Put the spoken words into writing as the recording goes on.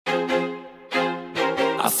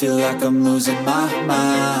feel like I'm losing my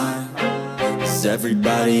mind. Is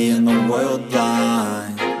everybody in the world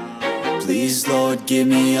blind? Please, Lord, give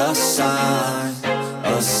me a sign,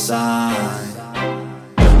 a sign.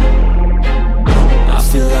 I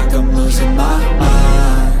feel like I'm losing my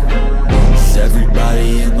mind. Is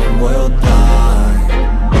everybody in the world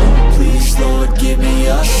blind? Please, Lord, give me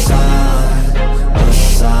a sign, a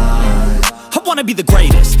sign. I wanna be the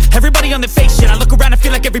greatest. Everybody on the fake shit. I look around and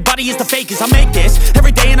feel like everybody is the fakest. I make this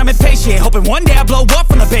every day and I'm impatient, hoping one day I blow up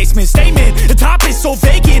from the basement. Statement, the top is so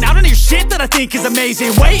vacant. I don't hear shit that I think is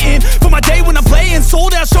amazing. Waiting for my day when I'm playing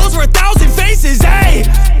sold out shows for 1,000 faces. Hey,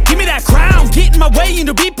 give me that crown, get in my way and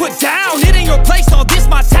to be put down. It ain't your place, no, this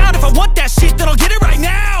my town. If I want that shit, then I'll get it right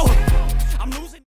now.